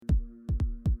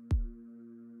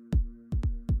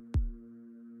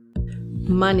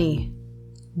money,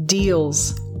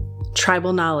 deals,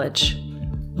 tribal knowledge,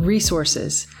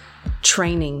 resources,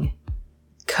 training,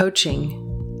 coaching,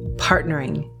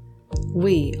 partnering.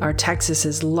 We are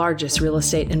Texas's largest real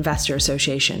estate investor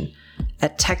association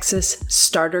at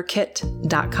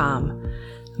texasstarterkit.com.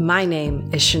 My name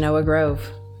is Shanoa Grove.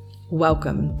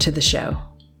 Welcome to the show.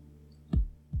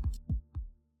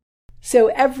 So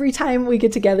every time we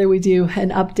get together, we do an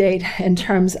update in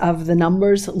terms of the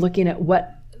numbers, looking at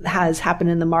what has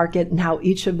happened in the market and how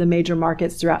each of the major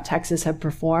markets throughout Texas have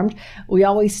performed. We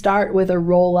always start with a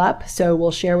roll up. So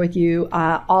we'll share with you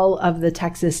all of the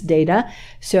Texas data.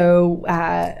 So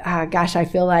I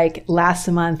feel like last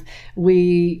month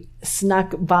we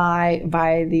snuck by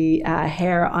the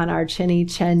hair on our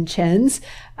chins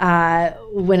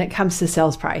when it comes to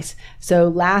sales price. So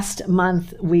last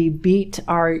month we beat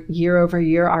our year over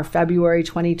year, our February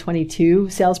 2022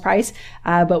 sales price,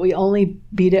 but we only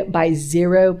beat it by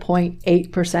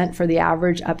 0.8% for the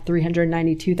average, up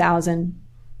 392,000.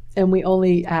 And we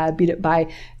only beat it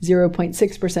by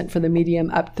 0.6% for the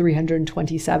medium, up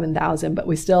 327,000. But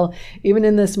we still, even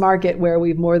in this market where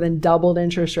we've more than doubled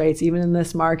interest rates, even in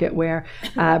this market where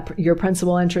your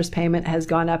principal interest payment has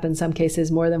gone up in some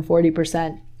cases more than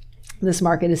 40%, this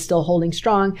market is still holding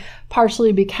strong,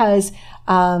 partially because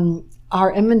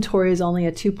our inventory is only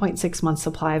a 2.6 month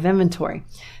supply of inventory.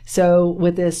 So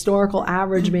with the historical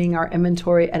average being our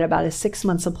inventory at about a 6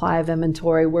 month supply of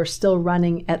inventory, we're still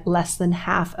running at less than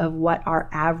half of what our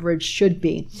average should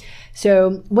be.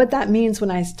 So what that means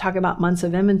when I talk about months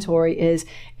of inventory is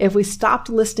if we stopped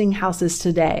listing houses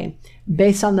today,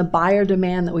 based on the buyer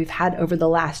demand that we've had over the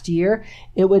last year,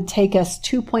 it would take us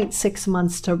 2.6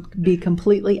 months to be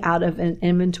completely out of an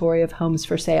inventory of homes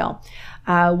for sale.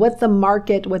 What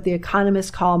the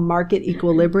economists call market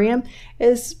equilibrium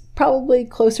is probably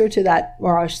closer to that,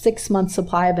 or our 6 month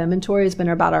supply of inventory has been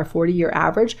about our 40-year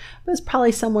average, but it's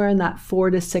probably somewhere in that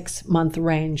 4 to 6 month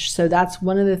range. So that's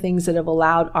one of the things that have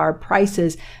allowed our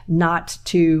prices not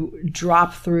to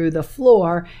drop through the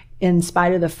floor, in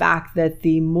spite of the fact that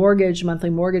the monthly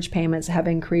mortgage payments have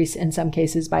increased in some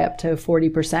cases by up to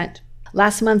 40%.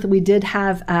 Last month, we did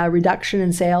have a reduction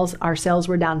in sales. Our sales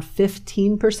were down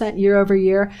 15% year over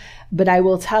year. But I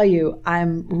will tell you,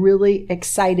 I'm really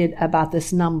excited about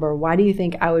this number. Why do you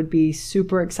think I would be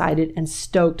super excited and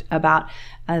stoked about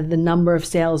the number of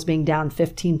sales being down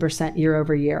 15% year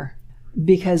over year?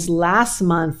 Because last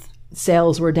month,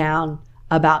 sales were down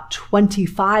about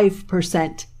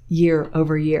 25% year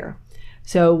over year.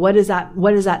 So what does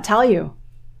that tell you?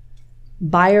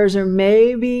 Buyers are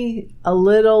maybe a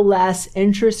little less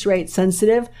interest rate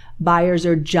sensitive. Buyers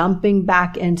are jumping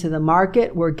back into the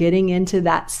market. We're getting into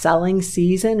that selling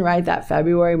season, right? That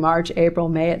February, March, April,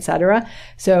 May, etc.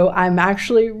 So I'm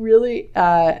actually really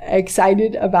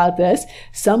excited about this.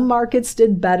 Some markets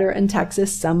did better in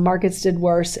Texas. Some markets did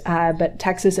worse, but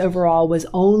Texas overall was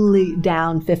only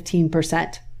down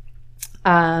 15%.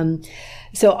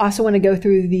 So also want to go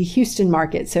through the Houston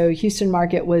market. So Houston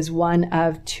market was one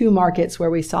of two markets where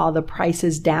we saw the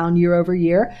prices down year over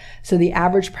year. So the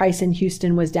average price in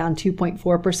Houston was down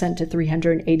 2.4% to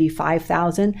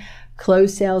 $385,000.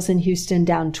 Closed sales in Houston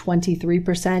down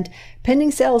 23%.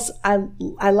 Pending sales,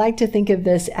 I like to think of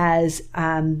this as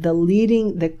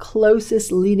the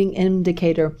closest leading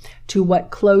indicator to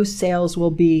what closed sales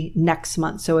will be next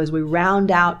month. So as we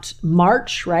round out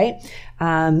March, right?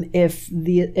 If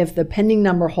the pending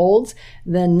number holds,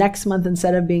 then next month,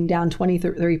 instead of being down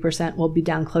 23%, will be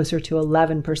down closer to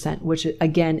 11%, which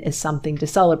again is something to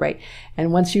celebrate.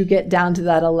 And once you get down to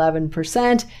that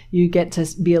 11%, you get to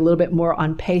be a little bit more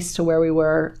on pace to where we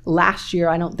were last year.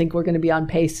 I don't think we're going to be on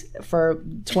pace for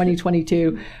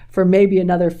 2022 for maybe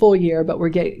another full year, but we're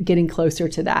getting closer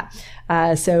to that.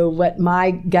 So what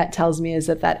my gut tells me is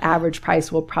that average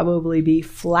price will probably be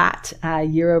flat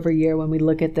year over year when we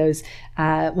look at those,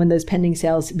 when those pending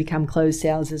sales become closed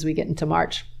sales as we get into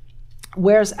March.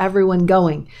 Where's everyone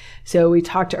going? So we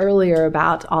talked earlier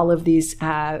about all of these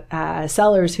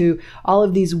all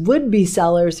of these would-be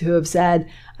sellers who have said,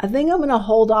 I think I'm going to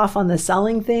hold off on the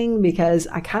selling thing because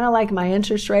I kind of like my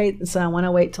interest rate. So I want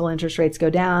to wait till interest rates go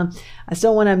down. I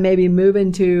still want to maybe move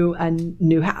into a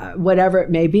new, whatever it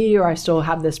may be, or I still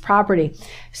have this property.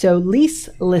 So lease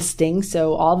listings.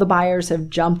 So all the buyers have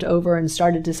jumped over and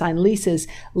started to sign leases.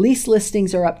 Lease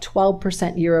listings are up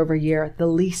 12% year over year. The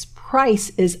lease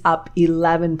price is up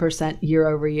 11% year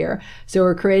over year. So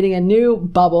we're creating a new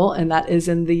bubble, and that is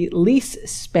in the lease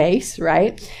space,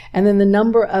 right? And then the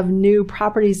number of new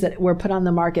properties that were put on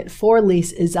the market for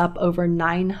lease is up over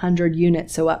 900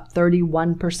 units, so up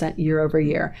 31% year over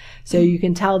year. So you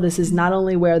can tell this is not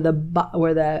only where the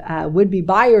would-be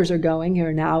buyers are going, who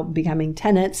are now becoming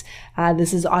tenants.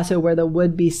 This is also where the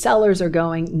would-be sellers are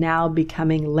going, now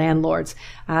becoming landlords.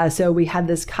 So we had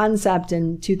this concept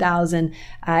in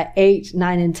 2008,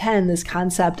 9, and 10, this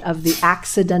concept of the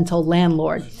accidental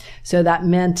landlord. So that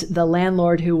meant the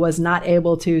landlord who was not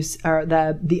able to, or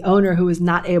the owner who was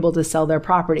not able to sell their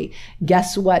property.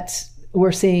 Guess what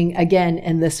we're seeing again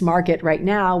in this market right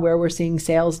now, where we're seeing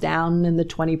sales down in the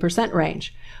 20%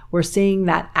 range? We're seeing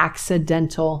that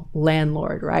accidental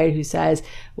landlord, right? Who says,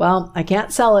 well, I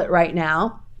can't sell it right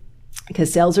now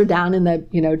because sales are down in the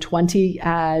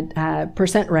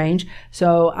 20% range.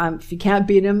 So if you can't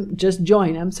beat them, just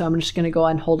join them. So I'm just going to go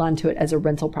and hold on to it as a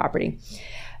rental property.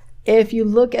 If you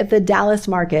look at the Dallas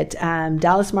market had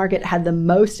the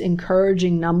most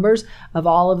encouraging numbers of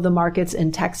all of the markets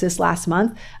in Texas last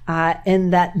month, in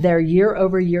that their year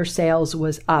over year sales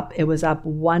was up. It was up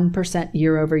 1%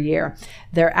 year over year.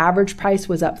 Their average price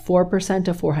was up 4%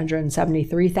 to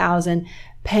 $473,000.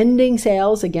 Pending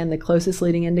sales, again, the closest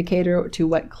leading indicator to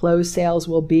what closed sales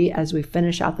will be as we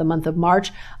finish out the month of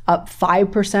March, up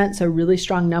 5%. So really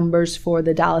strong numbers for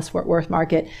the Dallas-Fort Worth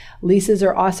market. Leases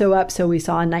are also up. So we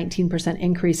saw a 19%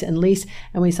 increase in lease,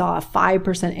 and we saw a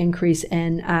 5% increase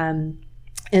in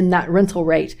that rental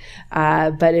rate.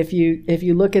 But if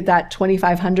you look at that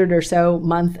 $2,500 or so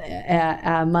month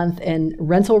in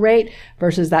rental rate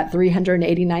versus that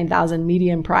 $389,000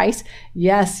 median price,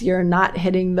 yes, you're not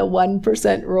hitting the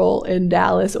 1% rule in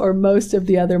Dallas or most of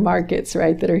the other markets,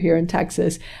 right, that are here in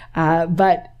Texas.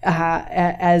 But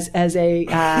as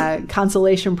a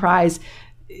consolation prize,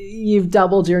 you've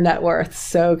doubled your net worth.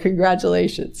 So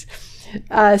congratulations.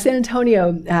 San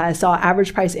Antonio saw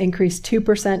average price increase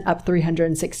 2%, up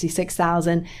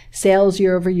 $366,000. Sales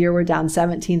year over year were down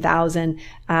 $17,000.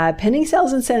 Pending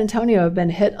sales in San Antonio have been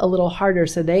hit a little harder,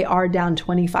 so they are down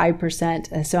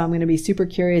 25%. So I'm going to be super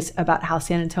curious about how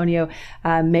San Antonio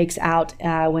makes out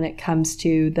when it comes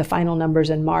to the final numbers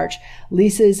in March.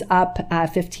 Leases up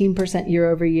 15% year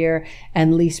over year,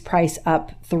 and lease price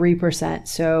up 3%.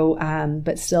 So,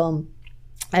 but still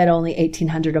at only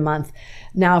 $1,800 a month.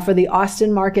 Now for the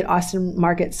Austin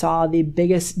market saw the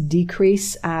biggest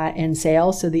decrease in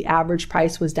sales. So the average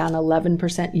price was down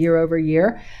 11% year over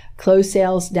year. Closed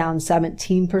sales down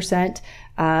 17%.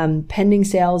 Pending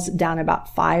sales down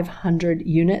about 500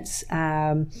 units.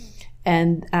 What's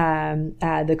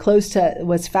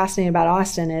fascinating about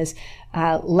Austin is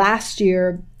last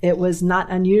year it was not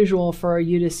unusual for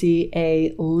you to see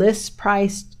a list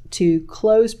price to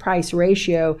close price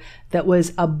ratio that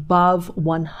was above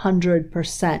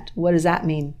 100%. What does that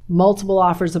mean? Multiple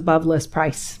offers above list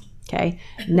price. Okay.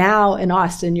 Now in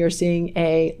Austin, you're seeing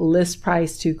a list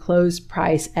price to close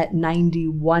price at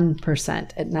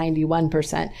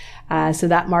 91%. So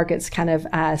that market's kind of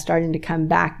starting to come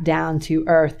back down to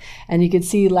earth. And you could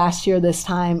see last year this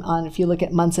time if you look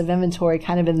at months of inventory,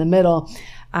 kind of in the middle,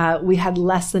 we had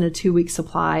less than a 2-week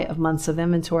supply of months of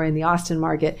inventory in the Austin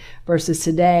market versus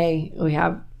today we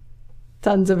have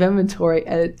tons of inventory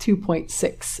at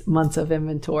 2.6 months of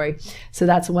inventory. So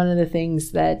that's one of the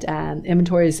things that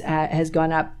inventories has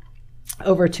gone up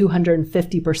over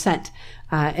 250%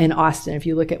 in Austin. If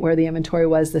you look at where the inventory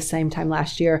was the same time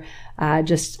last year,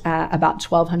 just about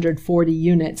 1,240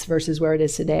 units versus where it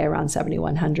is today, around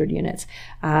 7,100 units.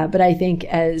 But I think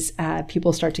as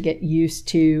people start to get used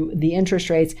to the interest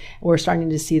rates, we're starting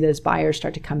to see those buyers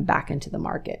start to come back into the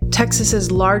market.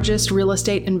 Texas's largest real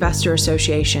estate investor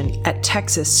association at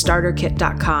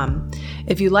TexasStarterKit.com.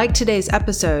 If you like today's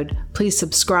episode, please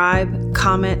subscribe,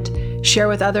 comment, share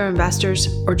with other investors,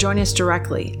 or join us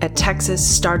directly at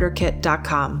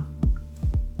TexasStarterKit.com.